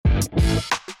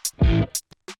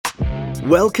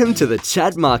Welcome to the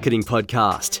Chat Marketing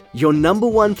Podcast, your number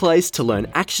one place to learn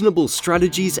actionable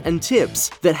strategies and tips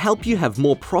that help you have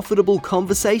more profitable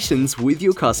conversations with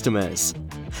your customers.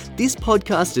 This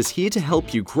podcast is here to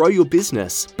help you grow your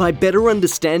business by better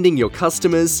understanding your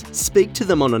customers, speak to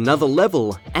them on another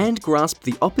level, and grasp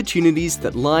the opportunities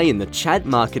that lie in the chat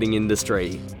marketing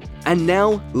industry. And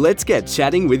now, let's get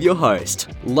chatting with your host,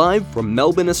 live from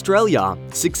Melbourne, Australia,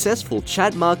 successful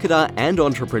chat marketer and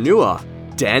entrepreneur,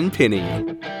 Dan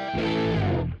Pinney.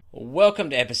 Welcome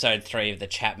to episode 3 of the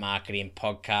Chat Marketing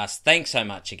Podcast. Thanks so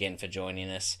much again for joining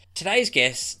us. Today's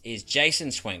guest is Jason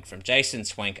Swenk from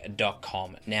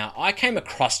jasonswenk.com. Now, I came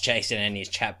across Jason and his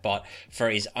chatbot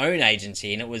for his own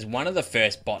agency, and it was one of the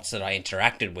first bots that I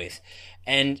interacted with.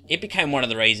 And it became one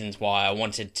of the reasons why I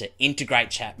wanted to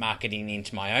integrate chat marketing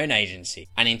into my own agency.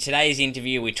 And in today's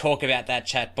interview, we talk about that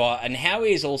chatbot and how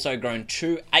he has also grown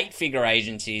 2 8-figure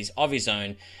agencies of his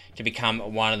own to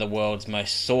become one of the world's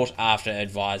most sought-after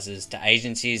advisors to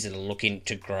agencies that are looking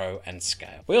to grow and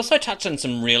scale. We also touch on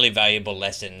some really valuable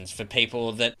lessons for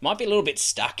people that might be a little bit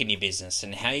stuck in your business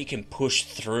and how you can push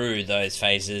through those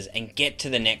phases and get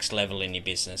to the next level in your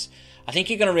business. I think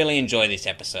you're going to really enjoy this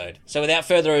episode. So without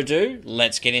further ado,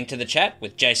 let's get into the chat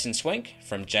with Jason Swenk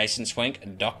from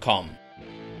jasonswenk.com.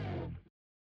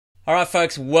 All right,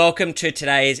 folks, welcome to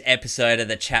today's episode of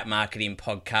the Chat Marketing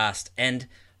Podcast. And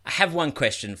I have one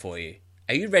question for you.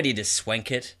 Are you ready to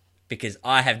swank it? Because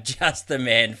I have just the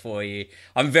man for you.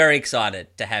 I'm very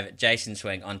excited to have Jason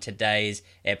Swenk on today's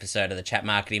episode of the Chat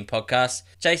Marketing Podcast.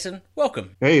 Jason,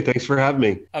 welcome. Hey, thanks for having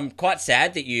me. I'm quite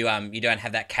sad that you don't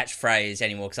have that catchphrase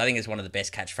anymore, because I think it's one of the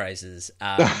best catchphrases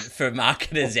for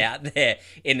marketers out there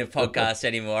in the podcast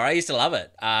anymore. I used to love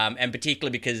it, and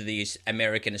particularly because of the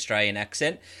American-Australian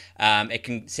accent. It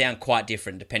can sound quite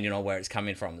different depending on where it's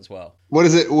coming from as well. What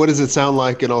does it sound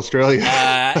like in Australia?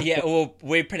 Yeah, well,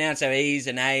 we pronounce our E's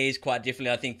and A's quite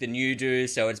differently, I think, than you do.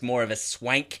 So it's more of a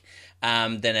swank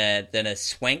than a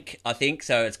swank, I think.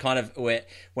 So it's kind of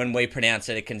when we pronounce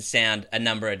it, it can sound a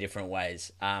number of different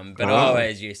ways. But I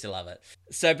always used to love it.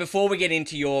 So before we get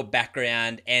into your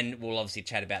background, and we'll obviously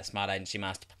chat about Smart Agency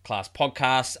Masterclass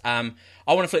podcasts,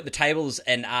 I want to flip the tables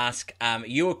and ask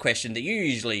you a question that you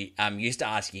usually used to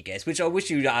ask your guests, which I wish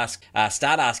you'd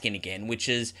start asking again, which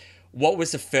is, what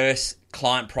was the first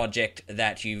client project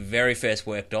that you very first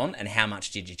worked on, and how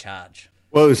much did you charge?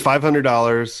 Well, it was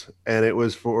 $500, and it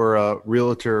was for a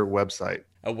realtor website.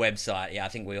 A website, yeah. I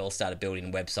think we all started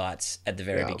building websites at the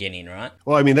very beginning, right?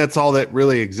 Well, I mean, that's all that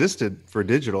really existed for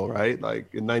digital, right? Like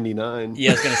in 99.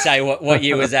 Yeah, I was going to say, what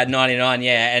year was that? 99,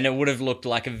 yeah. And it would have looked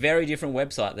like a very different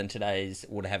website than today's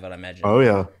would have, I'd imagine. Oh,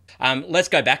 yeah. Let's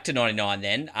go back to 99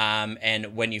 then,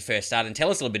 and when you first started. And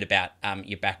tell us a little bit about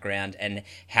your background and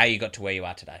how you got to where you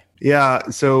are today. Yeah,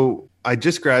 so I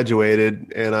just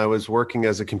graduated, and I was working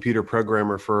as a computer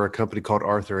programmer for a company called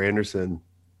Arthur Andersen,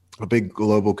 a big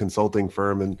global consulting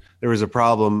firm. And there was a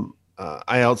problem.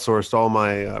 I outsourced all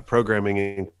my programming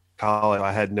in college.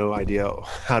 I had no idea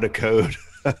how to code.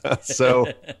 So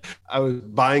I was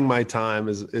buying my time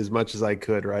as much as I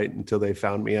could, right, until they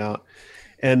found me out.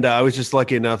 And I was just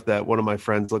lucky enough that one of my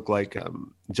friends looked like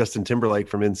Justin Timberlake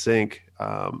from NSYNC.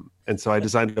 And so I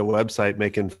designed a website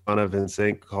making fun of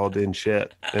NSYNC called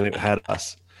InShit, and it had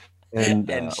us.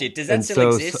 And shit, does that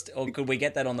still exist, or could we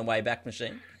get that on the Wayback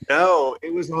Machine? No,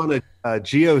 it was on a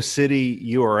GeoCity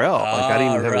URL. I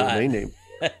didn't even have a domain name.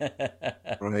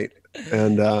 Right.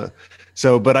 And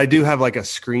but I do have like a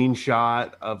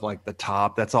screenshot of like the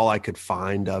top. That's all I could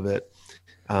find of it,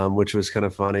 which was kind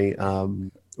of funny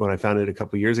when I found it a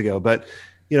couple years ago. But,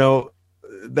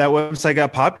 that website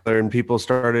got popular and people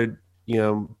started,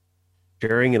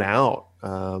 sharing it out.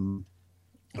 And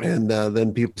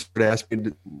then people started asking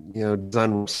me to,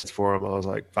 design websites for them. I was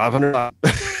like,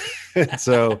 $500.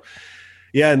 So,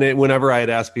 yeah. And then whenever I had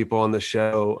asked people on the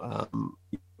show,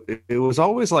 it was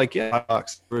always like, yeah,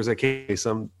 $5. There was a case.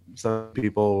 Some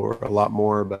people were a lot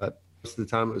more, but most of the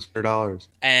time it was $4.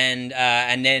 And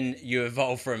then you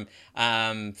evolved from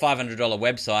 $500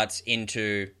 websites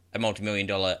into a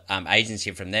multi-million-dollar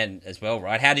agency from then as well,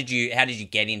 right? How did you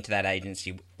get into that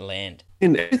agency land?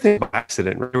 And everything by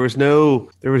accident. There was no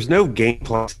game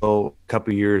plan until a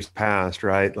couple of years past,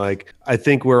 right? Like, I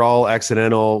think we're all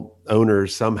accidental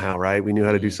owners somehow, right? We knew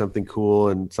how to do something cool,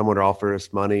 and someone would offer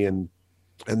us money, and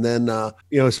then I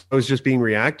was just being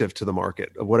reactive to the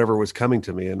market of whatever was coming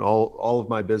to me, and all of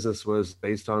my business was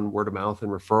based on word of mouth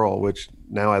and referral, which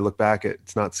now I look back at,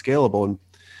 it's not scalable. And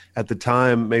at the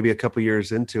time, maybe a couple of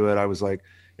years into it, I was like,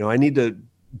 I need to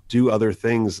do other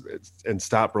things and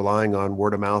stop relying on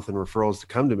word of mouth and referrals to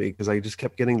come to me, because I just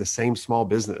kept getting the same small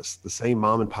business, the same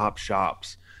mom and pop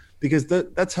shops, because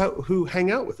that's who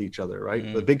hang out with each other,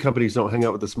 right? The big companies don't hang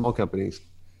out with the small companies.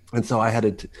 And so I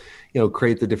had to,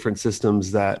 create the different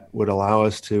systems that would allow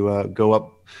us to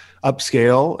go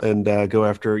upscale and go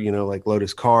after, like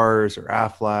Lotus Cars or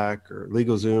Aflac or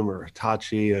LegalZoom or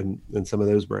Hitachi and some of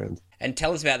those brands. And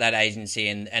tell us about that agency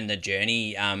and the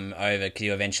journey over, because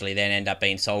you eventually then end up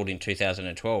being sold in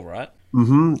 2012, right?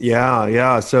 Mm-hmm.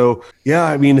 Yeah. So,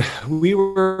 we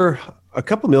were a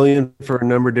couple million for a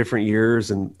number of different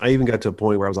years. And I even got to a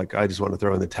point where I was like, I just want to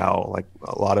throw in the towel. Like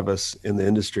a lot of us in the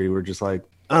industry were just like,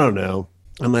 I don't know.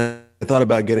 And then I thought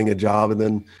about getting a job, and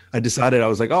then I decided, I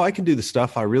was like, oh, I can do the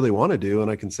stuff I really want to do, and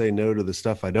I can say no to the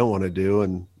stuff I don't want to do.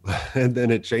 And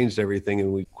then it changed everything,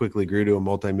 and we quickly grew to a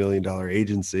multi-million-dollar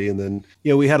agency. And then,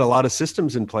 we had a lot of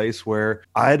systems in place where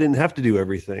I didn't have to do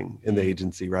everything in the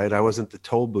agency, right? I wasn't the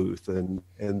toll booth, and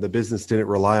the business didn't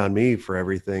rely on me for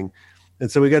everything. And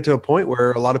so we got to a point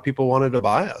where a lot of people wanted to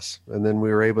buy us, and then we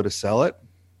were able to sell it.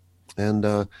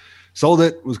 And sold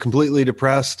it, was completely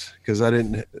depressed because I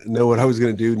didn't know what I was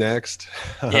going to do next.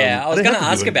 Yeah, I was going to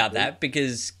ask about that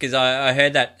because I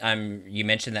heard that you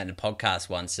mentioned that in a podcast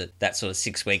once, that sort of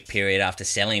 6-week period after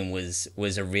selling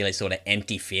was a really sort of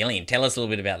empty feeling. Tell us a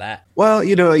little bit about that. Well,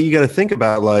 you got to think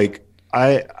about, like,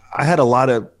 I had a lot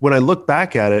of, when I look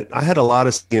back at it, I had a lot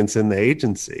of science in the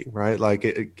agency, right? Like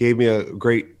it gave me a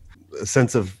great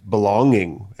sense of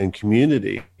belonging and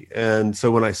community. And so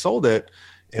when I sold it,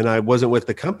 and I wasn't with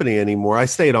the company anymore, I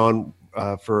stayed on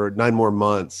for 9 more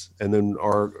months. And then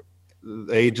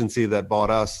the agency that bought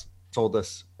us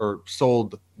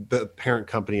sold the parent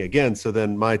company again. So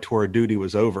then my tour of duty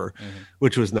was over,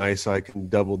 which was nice. So I can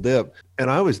double dip. And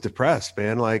I was depressed,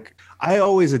 man. Like, I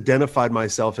always identified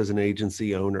myself as an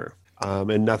agency owner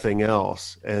and nothing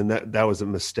else. And that was a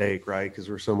mistake, right? Because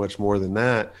we're so much more than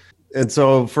that. And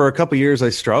so for a couple of years, I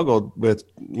struggled with,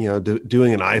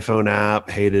 doing an iPhone app,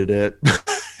 hated it.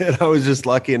 And I was just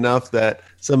lucky enough that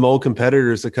some old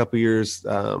competitors a couple of years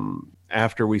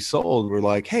after we sold were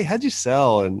like, hey, how'd you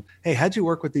sell? And hey, how'd you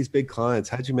work with these big clients?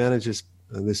 How'd you manage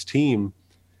this team?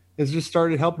 And just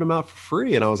started helping them out for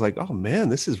free. And I was like, oh man,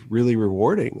 this is really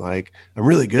rewarding. Like, I'm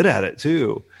really good at it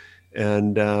too.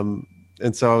 And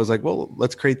so I was like, well,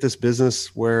 let's create this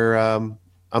business where I'm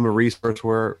a resource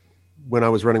where, when I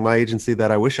was running my agency, that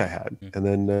I wish I had. And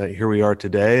then here we are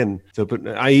today. And so, but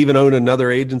I even own another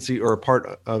agency, or a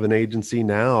part of an agency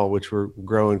now, which we're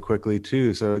growing quickly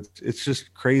too. So it's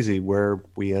just crazy where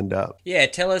we end up. Yeah.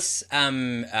 Tell us,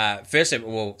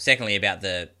 secondly about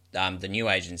the new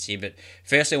agency, but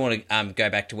first I want to go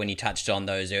back to when you touched on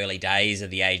those early days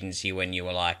of the agency, when you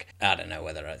were like, I don't know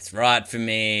whether it's right for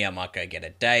me, I might go get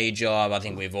a day job. I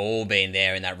think we've all been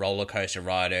there in that roller coaster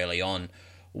ride early on.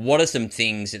 What are some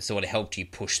things that sort of helped you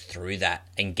push through that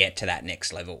and get to that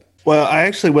next level? Well, I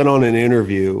actually went on an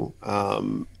interview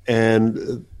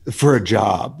and for a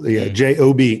job,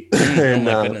 JOB, and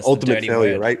ultimate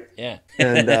failure, word. Right? Yeah.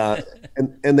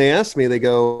 And they asked me, they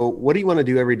go, what do you want to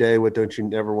do every day? What don't you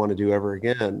never want to do ever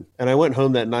again? And I went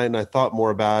home that night and I thought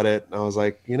more about it. I was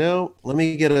like, let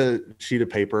me get a sheet of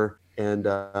paper and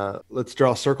let's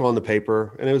draw a circle on the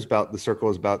paper. And the circle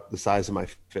was about the size of my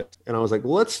fist. And I was like,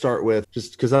 well, let's start with,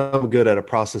 just because I'm good at a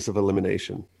process of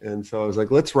elimination. And so I was like,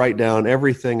 let's write down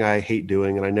everything I hate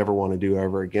doing and I never want to do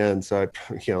ever again. So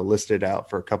I, listed out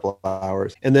for a couple of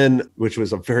hours, and then, which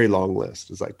was a very long list.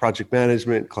 It's like project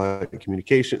management, client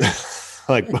communication,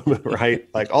 right?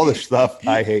 Like all this stuff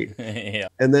I hate. Yeah.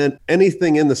 And then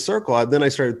anything in the circle, then I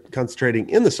started concentrating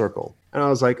in the circle. And I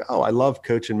was like, oh, I love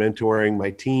coaching, mentoring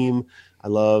my team. I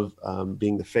love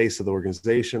being the face of the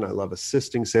organization. I love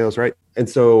assisting sales, right? And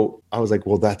so I was like,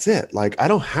 well, that's it. Like, I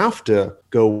don't have to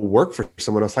go work for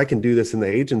someone else. I can do this in the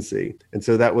agency. And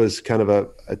so that was kind of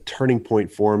a turning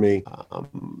point for me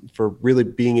for really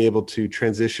being able to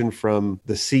transition from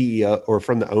the CEO or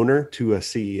from the owner to a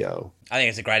CEO. I think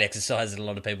it's a great exercise that a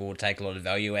lot of people will take a lot of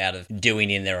value out of doing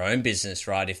in their own business,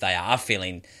 right? If they are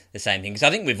feeling the same thing. Because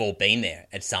I think we've all been there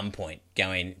at some point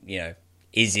going,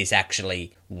 is this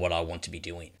actually what I want to be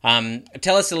doing?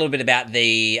 Tell us a little bit about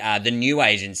the new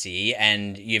agency,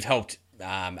 and you've helped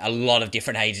a lot of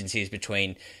different agencies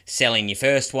between selling your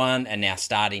first one and now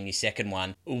starting your second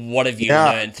one. What have you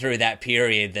learned through that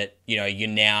period that, you're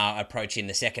now approaching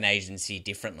the second agency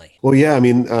differently? Well, yeah,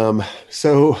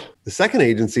 so the second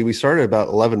agency, we started about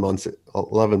 11 months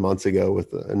ago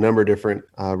with a number of different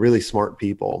really smart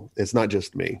people. It's not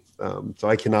just me. So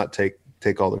I cannot take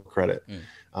all the credit.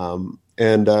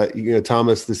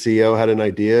 Thomas, the CEO, had an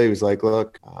idea. He was like,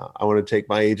 look, I want to take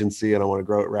my agency and I want to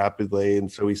grow it rapidly.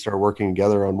 And so we started working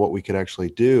together on what we could actually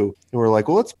do. And we're like,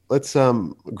 well, let's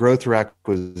grow through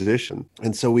acquisition.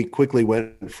 And so we quickly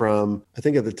went from, I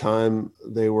think at the time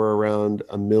they were around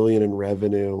 $1 million in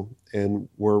revenue. And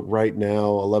we're right now,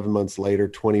 11 months later,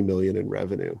 20 million in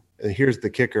revenue. And here's the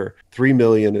kicker, 3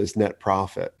 million is net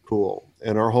profit. Cool.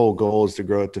 And our whole goal is to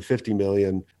grow it to 50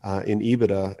 million in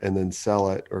EBITDA and then sell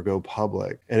it or go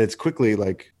public. And it's quickly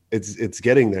like it's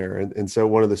getting there. And so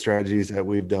one of the strategies that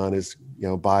we've done is,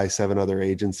 buy 7 other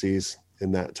agencies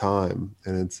in that time.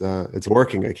 And it's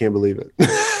working. I can't believe it.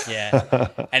 Yeah.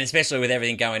 And especially with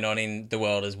everything going on in the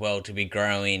world as well, to be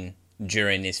growing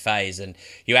during this phase. And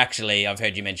you actually, I've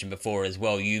heard you mention before as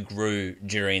well, you grew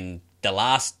during the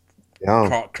last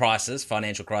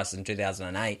financial crisis in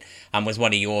 2008, was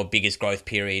one of your biggest growth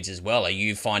periods as well. Are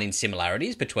you finding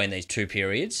similarities between these two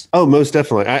periods? Oh, most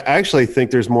definitely. I actually think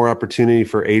there's more opportunity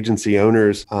for agency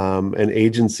owners and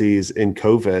agencies in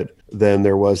COVID than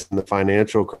there was in the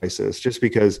financial crisis, just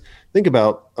because think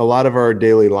about a lot of our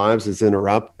daily lives is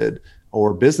interrupted,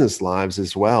 or business lives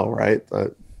as well, right?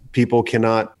 People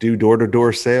cannot do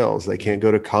door-to-door sales. They can't go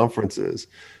to conferences,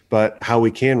 but how we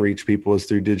can reach people is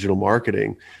through digital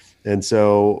marketing. And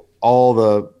so all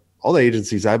the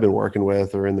agencies I've been working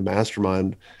with or in the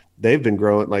mastermind, they've been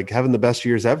growing, like having the best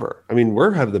years ever. I mean,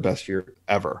 we're having the best year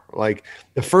ever. Like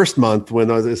the first month when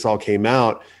this all came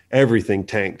out, everything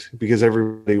tanked because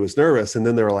everybody was nervous. And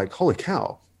then they were like, holy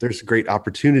cow, there's a great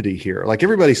opportunity here. Like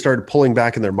everybody started pulling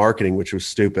back in their marketing, which was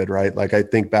stupid, right? Like I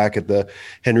think back at the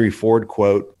Henry Ford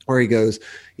quote where he goes,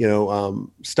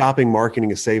 stopping marketing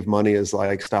to save money is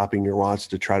like stopping your watch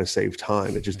to try to save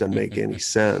time. It just doesn't make any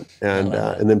sense.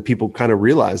 And then people kind of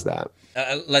realize that.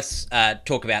 Let's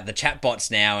talk about the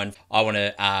chatbots now. And I want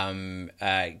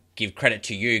to give credit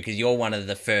to you because you're one of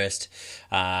the first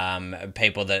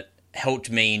people that helped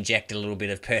me inject a little bit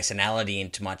of personality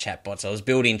into my chatbots. I was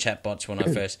building chatbots when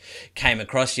I first came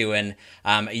across you, and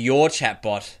your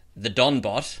chatbot, the Don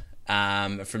Bot,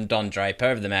 from Don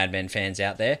Draper of the Mad Men fans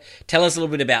out there. Tell us a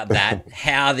little bit about that,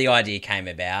 how the idea came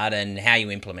about and how you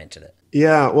implemented it.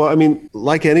 Yeah, well, I mean,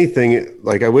 like anything,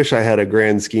 like I wish I had a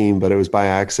grand scheme, but it was by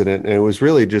accident. And it was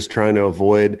really just trying to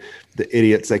avoid the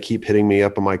idiots that keep hitting me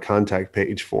up on my contact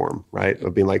page form, right?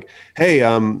 Of being like, hey,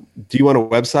 do you want a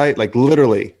website? Like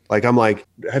literally, like I'm like,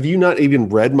 have you not even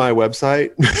read my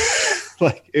website?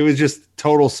 Like it was just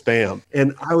total spam.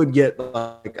 And I would get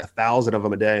like 1,000 of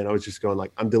them a day. And I was just going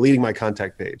like, I'm deleting my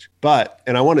contact page.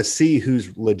 And I want to see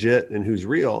who's legit and who's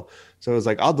real. So I was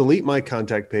like, I'll delete my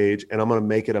contact page and I'm going to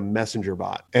make it a messenger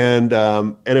bot. And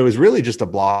it was really just to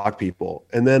block people.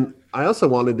 And then I also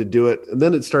wanted to do it. And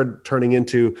then it started turning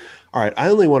into, all right, I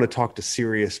only want to talk to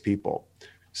serious people.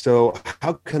 So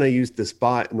how can I use this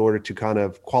bot in order to kind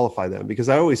of qualify them? Because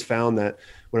I always found that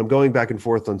when I'm going back and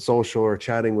forth on social or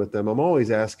chatting with them, I'm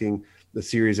always asking the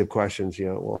series of questions,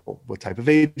 well, what type of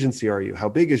agency are you? How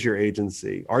big is your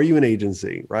agency? Are you an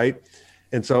agency? Right.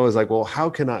 And so I was like, well, how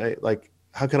can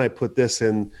I put this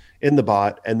in the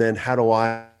bot? And then how do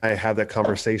I have that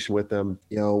conversation with them,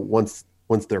 once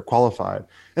they're qualified?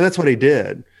 And that's what I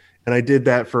did. And I did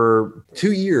that for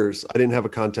 2 years. I didn't have a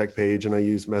contact page and I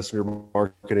used messenger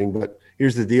marketing, but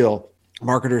here's the deal.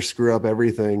 Marketers screw up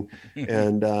everything.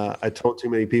 And I told too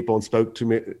many people and spoke too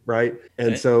many, right?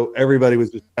 And so everybody was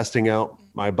just testing out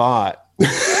my bot.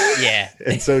 Yeah.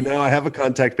 And so now I have a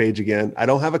contact page again. I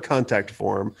don't have a contact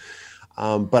form.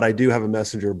 But I do have a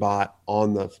messenger bot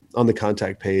on the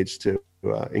contact page to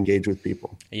engage with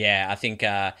people. Yeah, I think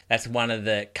that's one of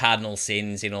the cardinal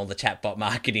sins in all the chatbot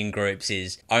marketing groups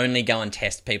is only go and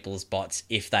test people's bots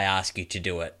if they ask you to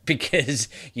do it, because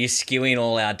you're skewing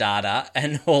all our data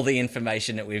and all the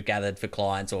information that we've gathered for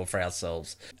clients or for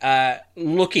ourselves.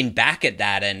 Looking back at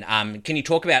that, and can you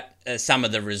talk about some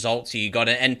of the results you got,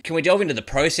 and can we delve into the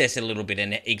process a little bit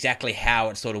and exactly how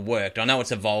it sort of worked? I know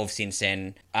it's evolved since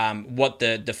then. What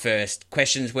the first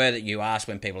questions were that you asked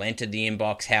when people entered the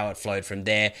inbox, how it flowed from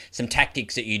there, some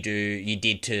tactics that you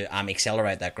did to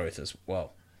accelerate that growth as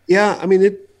well. Yeah, I mean,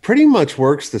 it pretty much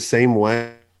works the same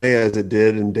way as it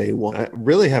did in day one. I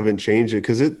really haven't changed it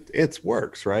because it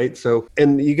works, right? So,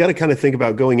 and you got to kind of think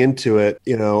about going into it.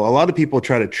 A lot of people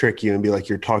try to trick you and be like,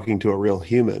 you're talking to a real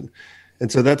human.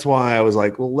 And so that's why I was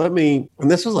like, well, and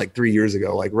this was like 3 years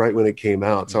ago, like right when it came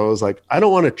out. So I was like, I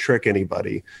don't want to trick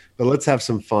anybody, but let's have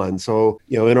some fun. So,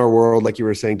 in our world, like you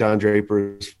were saying, Don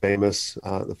Draper's famous,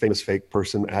 the famous fake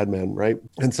person ad man, right?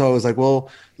 And so I was like, well,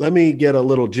 let me get a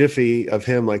little jiffy of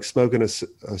him like smoking a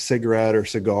cigarette or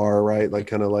cigar, right? Like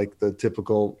kind of like the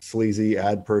typical sleazy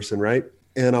ad person, right?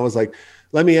 And I was like,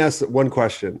 let me ask one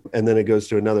question. And then it goes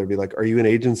to another, be like, are you an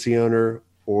agency owner?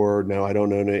 Or no, I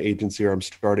don't own an agency, or I'm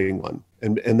starting one.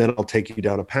 And then I'll take you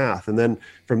down a path. And then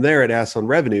from there, it asks on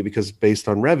revenue, because based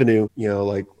on revenue,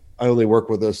 like I only work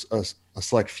with a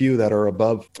select few that are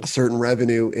above a certain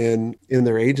revenue in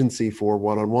their agency for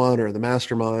one-on-one or the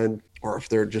mastermind. Or if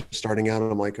they're just starting out,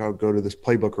 and I'm like, I'll go to this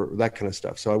playbook or that kind of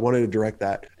stuff. So I wanted to direct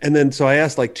that. And then, so I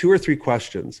asked like 2 or 3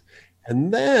 questions.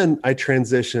 And then I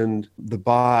transitioned the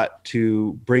bot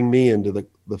to bring me into the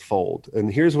fold.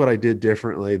 And here's what I did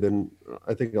differently than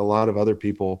I think a lot of other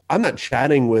people. I'm not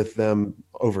chatting with them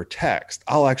over text.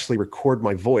 I'll actually record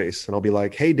my voice and I'll be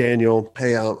like, hey, Daniel,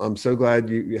 hey, I'm so glad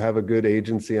you have a good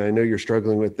agency. I know you're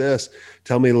struggling with this.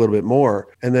 Tell me a little bit more.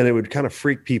 And then it would kind of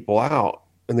freak people out.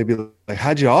 And they'd be like,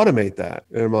 how'd you automate that?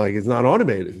 And I'm like, it's not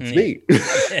automated. It's me.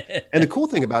 And the cool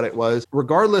thing about it was,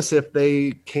 regardless if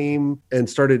they came and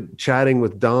started chatting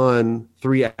with Don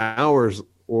 3 hours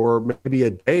or maybe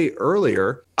a day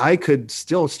earlier, I could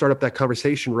still start up that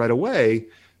conversation right away,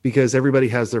 because everybody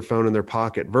has their phone in their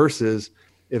pocket, versus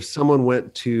if someone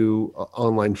went to an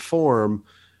online form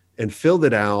and filled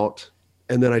it out,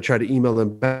 and then I try to email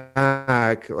them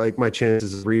back, like my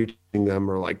chances of reaching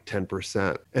them are like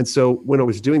 10%. And so when I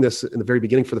was doing this in the very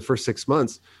beginning for the first 6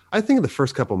 months, I think in the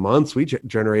first couple of months, we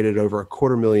generated over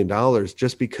 $250,000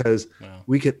 just because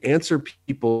we could answer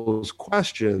people's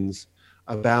questions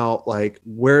about like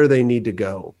where they need to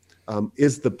go.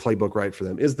 Is the playbook right for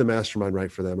them? Is the mastermind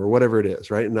right for them? Or whatever it is,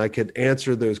 right? And I could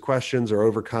answer those questions or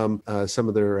overcome some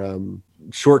of their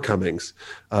shortcomings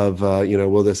of,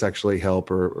 will this actually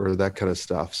help or that kind of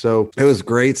stuff. So it was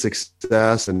great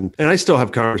success. And I still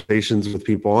have conversations with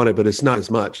people on it, but it's not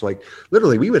as much. Like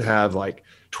literally we would have like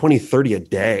 20, 30 a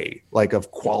day, like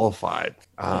of qualified,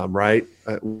 right?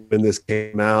 When this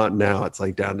came out, now it's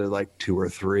like down to like 2 or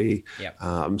 3. Yep.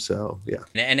 So, yeah.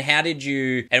 And how did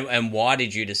you, and why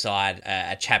did you decide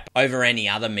a chat over any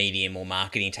other medium or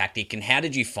marketing tactic? And how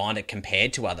did you find it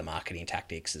compared to other marketing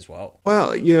tactics as well?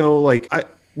 Well,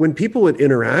 when people would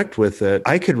interact with it,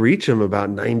 I could reach them about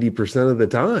 90% of the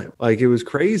time. Like it was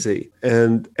crazy.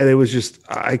 And it was just,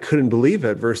 I couldn't believe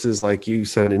it, versus like you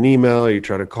send an email, you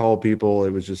try to call people.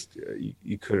 It was just,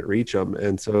 you couldn't reach them.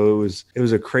 And so it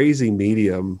was a crazy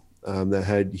medium that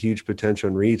had huge potential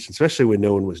and reach, especially when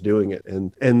no one was doing it.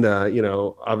 And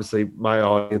obviously my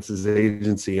audience is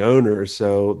agency owners,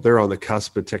 so they're on the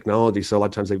cusp of technology. So a lot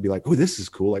of times they'd be like, "Oh, this is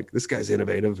cool! Like this guy's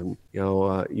innovative, and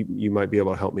you might be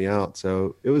able to help me out."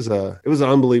 So it was an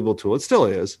unbelievable tool. It still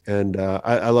is, and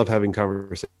I love having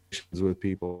conversations with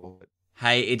people.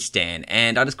 Hey, it's Dan,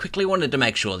 and I just quickly wanted to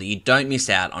make sure that you don't miss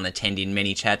out on attending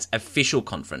ManyChat's official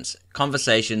conference,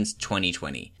 Conversations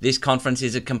 2020. This conference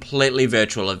is a completely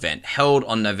virtual event held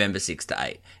on November 6 to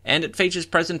 8, and it features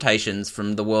presentations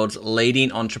from the world's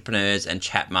leading entrepreneurs and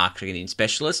chat marketing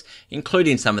specialists,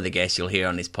 including some of the guests you'll hear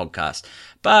on this podcast,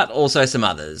 but also some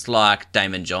others like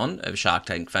Damon John of Shark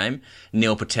Tank fame,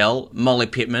 Neil Patel, Molly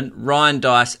Pittman, Ryan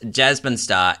Dice, Jasmine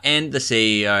Starr, and the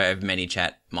CEO of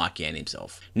ManyChat, Mike Yan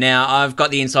himself. Now, I've got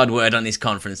the inside word on this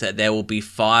conference that there will be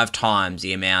 5 times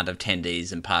the amount of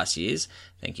attendees in past years.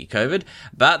 Thank you, COVID.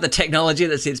 But the technology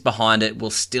that sits behind it will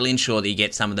still ensure that you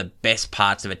get some of the best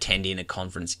parts of attending a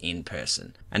conference in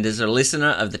person. And as a listener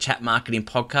of the Chat Marketing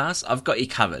Podcast, I've got you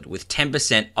covered with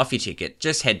 10% off your ticket.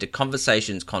 Just head to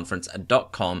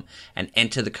conversationsconference.com and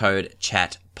enter the code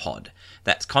CHATPOD.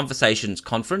 That's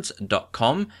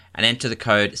conversationsconference.com and enter the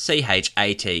code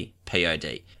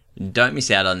CHATPOD. Don't miss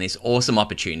out on this awesome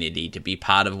opportunity to be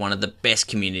part of one of the best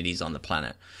communities on the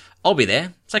planet. I'll be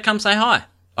there, so come say hi.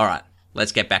 All right,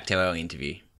 let's get back to our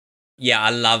interview. Yeah, I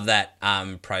love that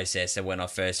process. And when I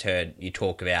first heard you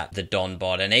talk about the Don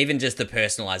bot and even just the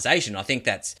personalization, I think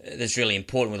that's really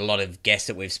important with a lot of guests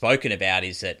that we've spoken about,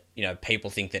 is that, people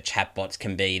think that chatbots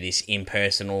can be this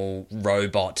impersonal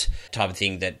robot type of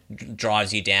thing that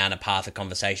drives you down a path of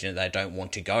conversation that they don't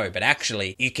want to go. But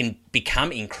actually, you can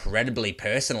become incredibly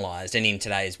personalized. And in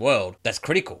today's world, that's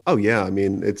critical. Oh, yeah. I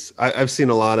mean, I've seen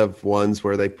a lot of ones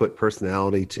where they put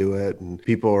personality to it and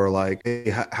people are like,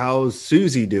 hey, how's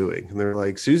Susie doing? And they're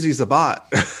like, Susie's a bot.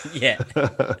 Yeah.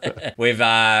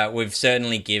 We've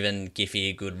certainly given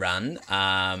Giphy a good run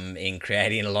in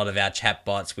creating a lot of our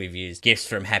chatbots. We've used gifs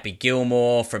from Happy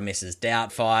Gilmore, from Mrs.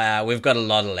 Doubtfire. We've got a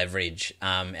lot of leverage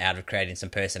out of creating some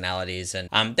personalities. And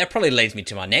that probably leads me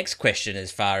to my next question,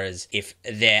 as far as if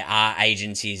there are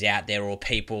agencies out there or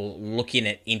people looking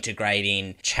at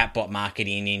integrating chatbot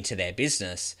marketing into their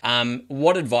business.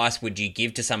 What advice would you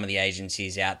give to some of the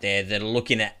agencies out there that are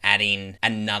looking at adding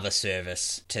another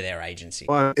service to their agency?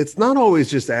 Well, it's not always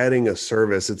just adding a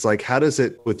service. It's like, how does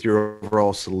it with your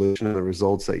overall solution and the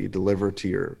results that you deliver to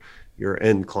your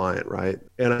end client, right?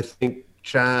 And I think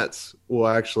chats will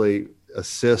actually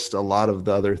assist a lot of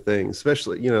the other things,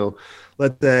 especially,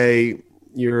 let's say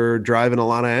you're driving a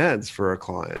lot of ads for a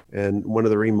client, and one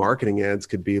of the remarketing ads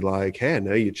could be like, hey, I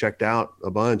know you checked out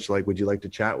a bunch, like, would you like to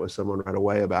chat with someone right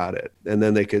away about it? And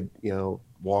then they could,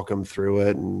 walk them through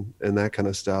it and that kind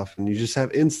of stuff. And you just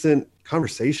have instant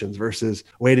conversations versus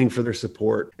waiting for their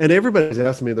support. And everybody's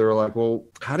asking me, they're like, well,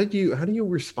 how do you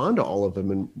respond to all of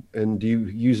them? And do you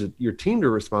use your team to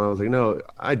respond? I was like, no,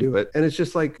 I do it. And it's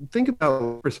just like, think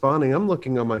about responding. I'm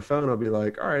looking on my phone. I'll be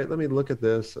like, all right, let me look at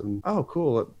this. And oh,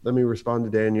 cool. Let me respond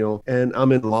to Daniel. And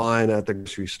I'm in line at the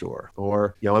grocery store,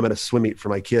 or, I'm at a swim meet for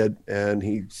my kid and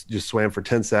he just swam for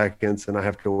 10 seconds and I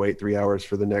have to wait 3 hours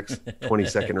for the next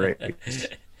 20-second race.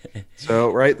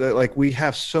 So, right, like we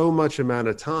have so much amount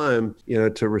of time,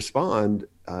 to respond.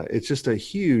 It's just a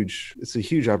huge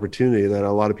opportunity that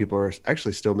a lot of people are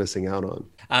actually still missing out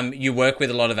on. You work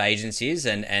with a lot of agencies,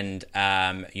 and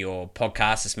your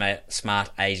podcast, the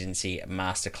Smart Agency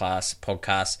Masterclass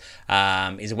podcast,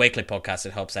 is a weekly podcast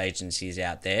that helps agencies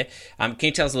out there. Can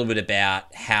you tell us a little bit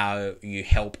about how you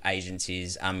help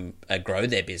agencies grow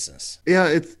their business?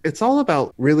 Yeah, it's all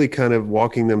about really kind of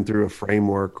walking them through a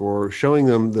framework or showing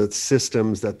them the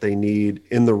systems that they need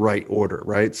in the right order,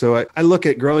 right? So I look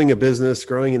at growing a business,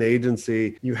 growing an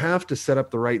agency, you have to set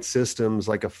up the right systems,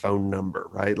 like a phone number,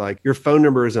 right? Like your phone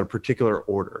number is in a particular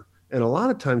order. And a lot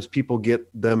of times people get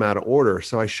them out of order.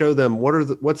 So I show them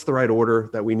what's the right order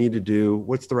that we need to do,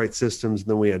 what's the right systems, and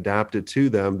then we adapt it to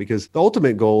them, because the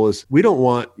ultimate goal is we don't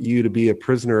want you to be a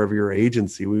prisoner of your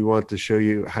agency. We want to show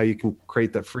you how you can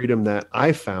create that freedom that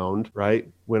I found, right,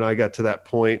 when I got to that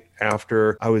point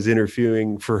after I was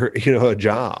interviewing for, a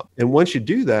job. And once you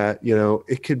do that,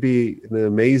 it could be an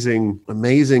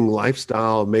amazing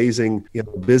lifestyle, amazing,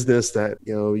 business that,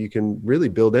 you can really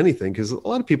build anything. Because a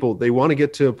lot of people, they want to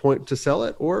get to a point to sell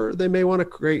it, or they may want to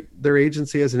create their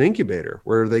agency as an incubator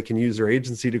where they can use their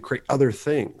agency to create other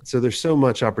things. So there's so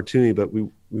much opportunity, but we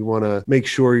want to make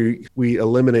sure we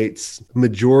eliminate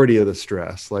majority of the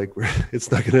stress. Like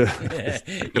it's not going to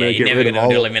you're never going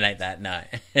to eliminate that. No.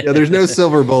 Yeah, there's no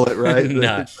silver bullet, right?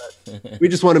 No. We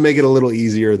just want to make it a little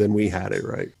easier than we had it,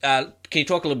 right? Can you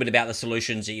talk a little bit about the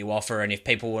solutions that you offer, and if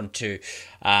people want to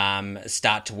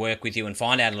start to work with you and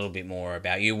find out a little bit more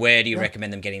about you, where do you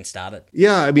recommend them getting started?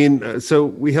 Yeah, I mean, so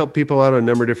we help people out in a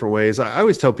number of different ways. I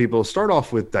always tell people, start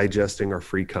off with digesting our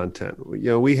free content.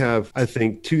 We have, I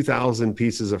think, 2,000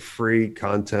 pieces of free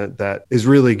content that is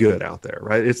really good out there,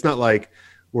 right? It's not like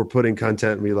we're putting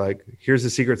content and we like, here's the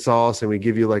secret sauce, and we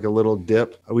give you like a little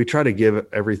dip. We try to give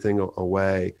everything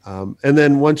away. And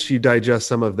then once you digest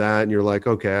some of that and you're like,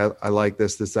 okay, I like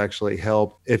this actually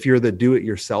helped. If you're the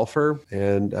do-it-yourselfer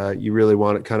and you really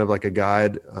want it kind of like a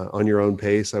guide on your own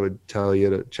pace, I would tell you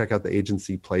to check out the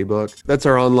Agency Playbook. That's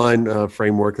our online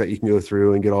framework that you can go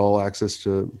through and get all access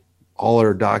to all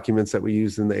our documents that we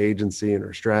use in the agency and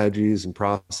our strategies and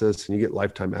process, and you get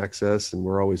lifetime access, and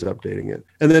we're always updating it.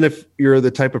 And then if you're the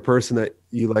type of person that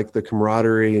you like the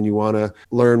camaraderie and you want to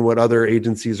learn what other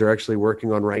agencies are actually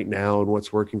working on right now and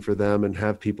what's working for them, and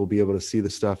have people be able to see the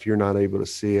stuff you're not able to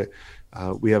see it,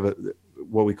 we have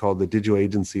what we call the Digital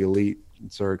Agency Elite.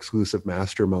 It's our exclusive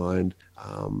mastermind.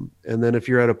 And then if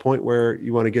you're at a point where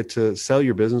you want to get to sell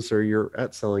your business, or you're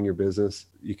at selling your business,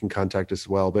 you can contact us as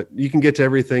well. But you can get to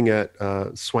everything at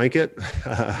Swankit.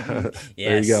 Yes.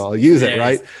 There you go. I'll use it,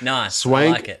 right? Nice.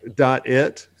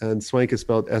 Swank.it. And Swank is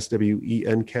spelled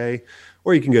SWENK.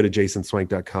 Or you can go to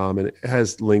jasonswank.com, and it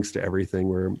has links to everything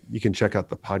where you can check out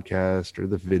the podcast or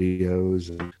the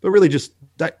videos. But really just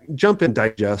jump and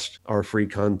digest our free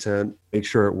content, make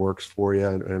sure it works for you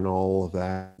and all of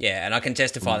that. Yeah, and I can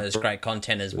testify there's great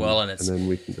content as well. And then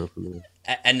we can go from there.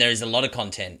 And there's a lot of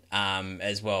content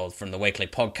as well, from the weekly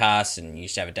podcasts, and you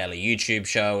used to have a daily YouTube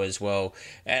show as well.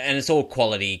 And it's all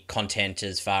quality content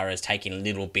as far as taking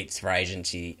little bits for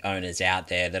agency owners out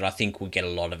there that I think will get a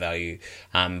lot of value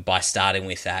by starting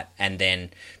with that, and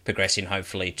then progressing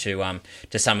hopefully to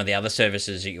some of the other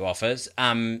services that you offer.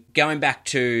 Going back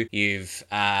to, you've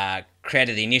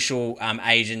created the initial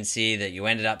agency that you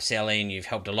ended up selling. You've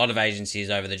helped a lot of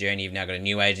agencies over the journey. You've now got a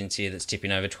new agency that's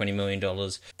tipping over $20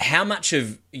 million. How much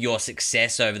of your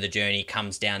success over the journey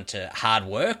comes down to hard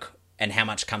work, and how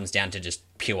much comes down to just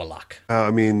pure luck?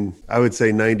 I mean, I would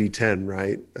say 90-10,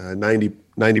 right?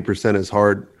 90% is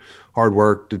hard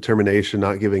work, determination,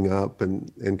 not giving up,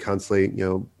 and constantly,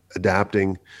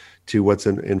 adapting to what's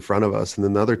in front of us. And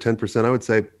then the other 10%, I would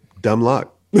say dumb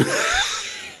luck.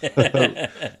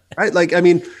 Right? Like, I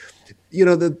mean,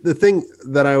 the thing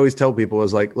that I always tell people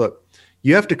is like, look,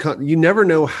 you have to, you never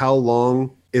know how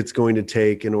long it's going to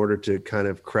take in order to kind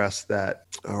of crest that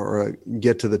or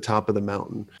get to the top of the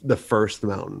mountain, the first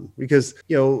mountain, because,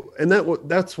 and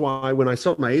that's why when I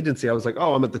sold my agency, I was like,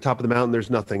 oh, I'm at the top of the mountain. There's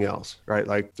nothing else, right?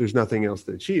 Like there's nothing else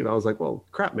to achieve. I was like, well,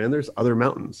 crap, man, there's other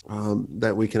mountains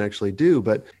that we can actually do.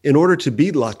 But in order to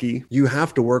be lucky, you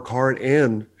have to work hard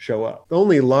and show up. The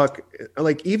only luck,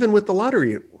 like even with the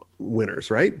lottery winners,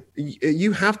 right?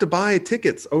 You have to buy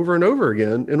tickets over and over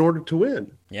again in order to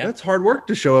win. Yeah. That's hard work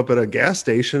to show up at a gas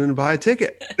station and buy a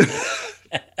ticket.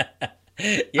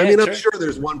 Yeah, I mean, I'm sure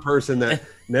there's one person that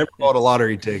never bought a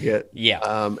lottery ticket. Yeah.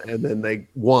 And then they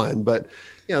won, but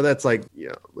that's like,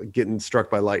 like getting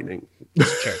struck by lightning.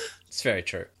 It's true. It's very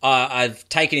true. I've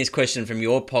taken his question from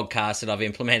your podcast and I've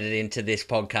implemented it into this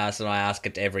podcast, and I ask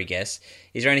it to every guest.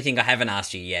 Is there anything I haven't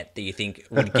asked you yet that you think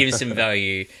would give some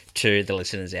value to the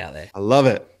listeners out there? I love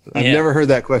it. I've never heard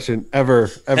that question ever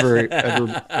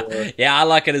before. Yeah, I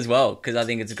like it as well, because I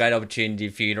think it's a great opportunity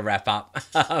for you to wrap up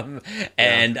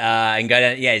and go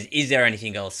down. Yeah, is there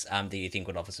anything else that you think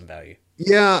would offer some value?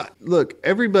 Yeah, look,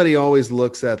 everybody always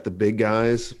looks at the big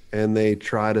guys and they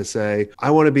try to say,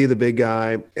 I want to be the big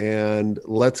guy and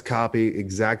let's copy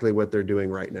exactly what they're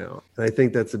doing right now. And I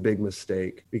think that's a big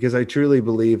mistake, because I truly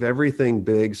believe everything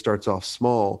big starts off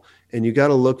small, and you got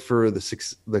to look for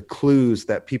the clues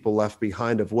that people left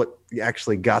behind of what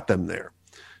actually got them there.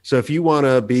 So if you want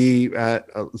to be at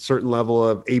a certain level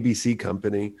of ABC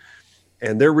company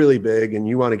and they're really big and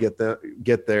you want to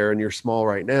get there and you're small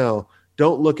right now,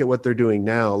 don't look at what they're doing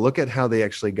now. Look at how they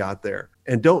actually got there,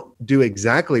 and don't do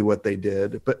exactly what they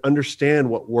did, but understand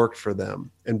what worked for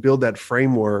them and build that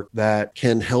framework that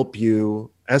can help you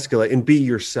escalate and be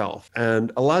yourself.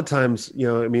 And a lot of times,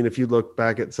 if you look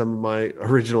back at some of my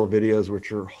original videos,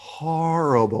 which are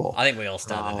horrible. I think we all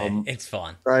started there. It's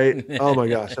fine. Right? Oh my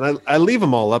gosh. And I leave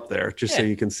them all up there just so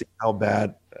you can see how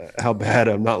bad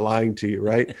I'm not lying to you.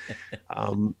 Right.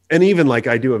 And even like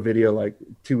I do a video like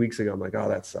 2 weeks ago, I'm like, oh,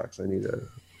 that sucks. I need to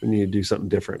do something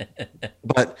different.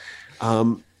 But,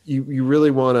 you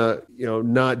really want to,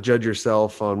 not judge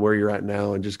yourself on where you're at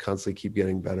now and just constantly keep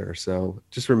getting better. So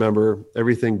just remember,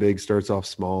 everything big starts off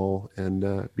small,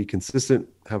 and be consistent,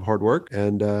 have hard work,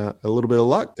 and a little bit of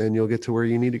luck, and you'll get to where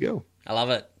you need to go. I love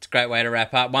it. It's a great way to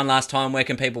wrap up. One last time, where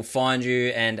can people find you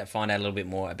and find out a little bit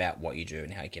more about what you do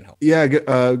and how you can help? Yeah,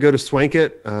 go to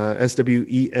Swenkit,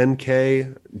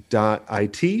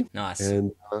 SWENK.IT. Nice.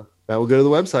 And that will go to the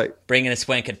website. Bringing a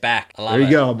Swenkit back. I love it. There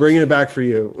you go. Bringing it back for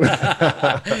you.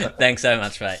 Thanks so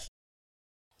much, mate.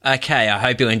 Okay, I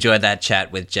hope you enjoyed that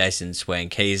chat with Jason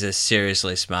Swenk. He's a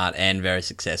seriously smart and very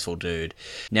successful dude.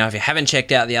 Now, if you haven't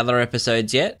checked out the other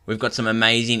episodes yet, we've got some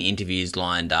amazing interviews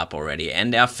lined up already,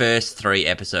 and our first 3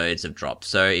 episodes have dropped.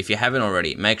 So if you haven't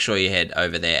already, make sure you head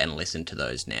over there and listen to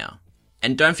those now.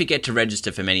 And don't forget to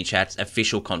register for ManyChat's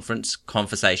official conference,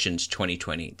 Conversations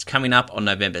 2020. It's coming up on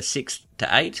November 6th to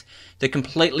 8th. The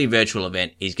completely virtual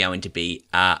event is going to be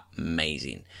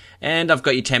amazing. And I've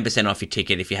got you 10% off your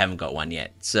ticket if you haven't got one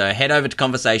yet. So head over to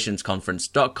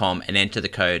conversationsconference.com and enter the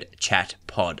code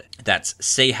CHATPOD. That's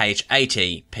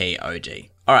CHATPOD.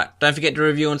 All right, don't forget to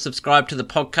review and subscribe to the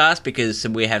podcast, because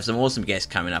we have some awesome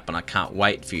guests coming up and I can't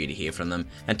wait for you to hear from them.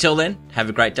 Until then, have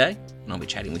a great day, and I'll be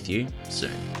chatting with you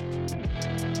soon.